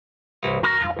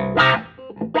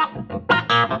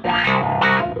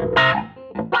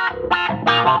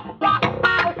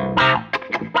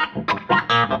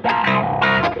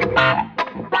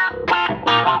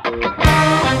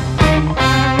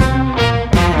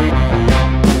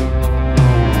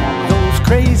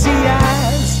Crazy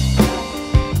eyes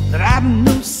that I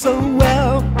knew so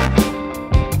well.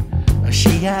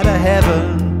 She had a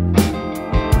heaven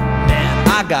and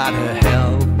I got her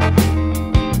hell.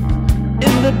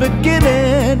 In the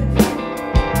beginning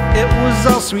it was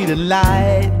all sweet and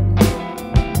light.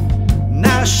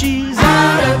 Now she's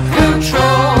out of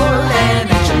control and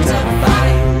itching to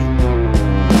fight.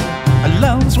 Her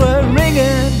lungs were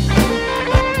ringing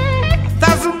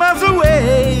 1,000 miles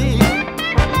away.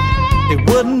 It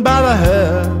wouldn't bother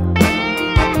her.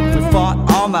 We fought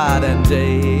all night and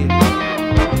day.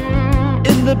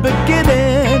 In the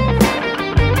beginning,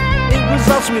 it was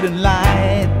all sweet and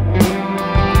light.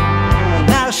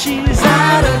 Now she's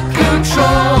out of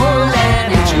control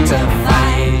and itching to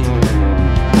fight.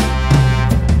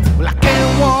 Well, I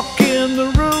can't walk in the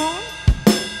room,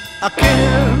 I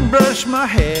can't brush my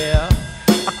hair,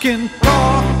 I can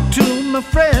talk to my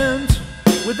friends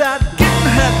without getting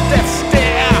her death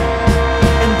stare.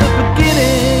 In the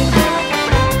beginning,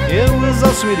 it was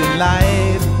all sweet and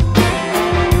light.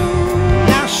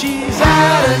 Now she's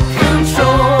out of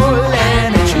control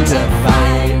and itching to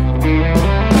fight.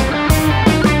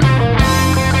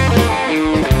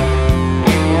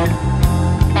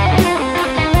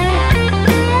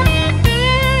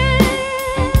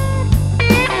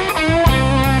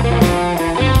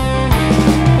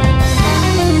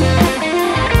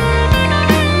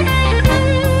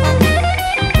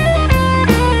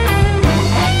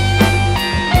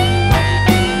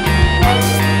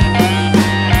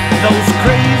 Those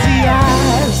crazy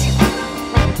eyes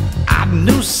I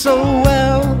knew so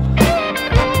well.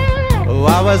 Oh,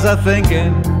 what was I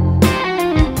thinking?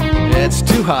 It's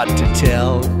too hard to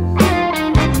tell.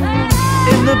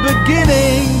 In the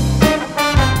beginning,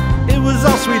 it was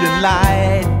all sweet and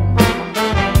light.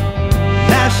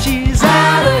 Now she's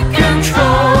out of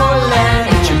control and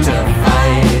itching to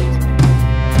fight.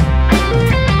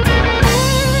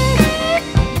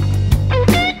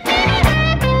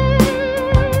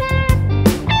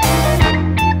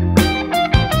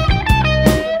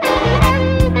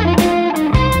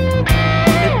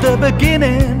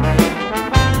 Beginning,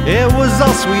 it was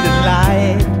all sweet and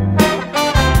light.